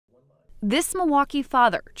This Milwaukee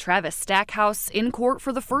father, Travis Stackhouse, in court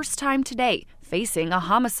for the first time today, facing a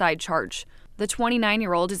homicide charge. The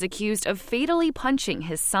 29-year-old is accused of fatally punching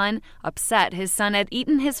his son, upset his son had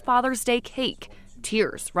eaten his Father's Day cake,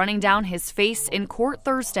 tears running down his face in court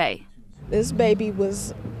Thursday. This baby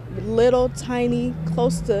was little, tiny,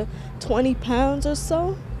 close to 20 pounds or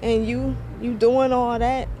so, and you doing all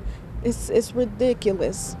that. It's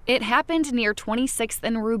ridiculous. It happened near 26th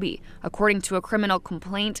and Ruby. According to a criminal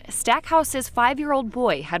complaint, Stackhouse's 5-year-old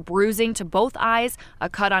boy had bruising to both eyes, a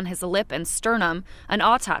cut on his lip and sternum, an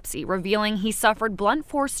autopsy revealing he suffered blunt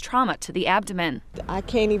force trauma to the abdomen. I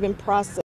can't even process